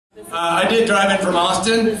I did drive in from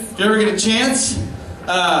Austin. If you ever get a chance,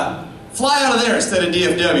 fly out of there instead of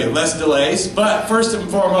DFW. Less delays. But first and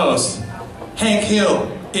foremost, Hank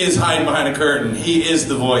Hill is hiding behind a curtain. He is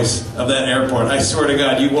the voice of that airport. I swear to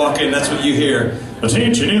God, you walk in, that's what you hear.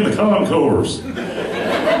 Attention in the concourse.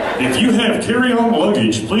 If you have carry-on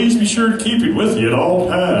luggage, please be sure to keep it with you at all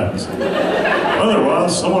times.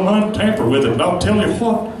 Otherwise, someone might tamper with it, and I'll tell you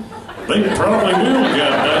what, they probably will,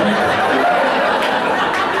 goddammit.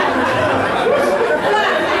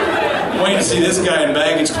 I'm waiting to see this guy in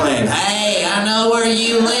baggage claim. Hey, I know where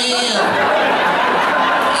you live.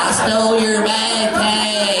 I stole your bag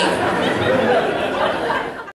tag.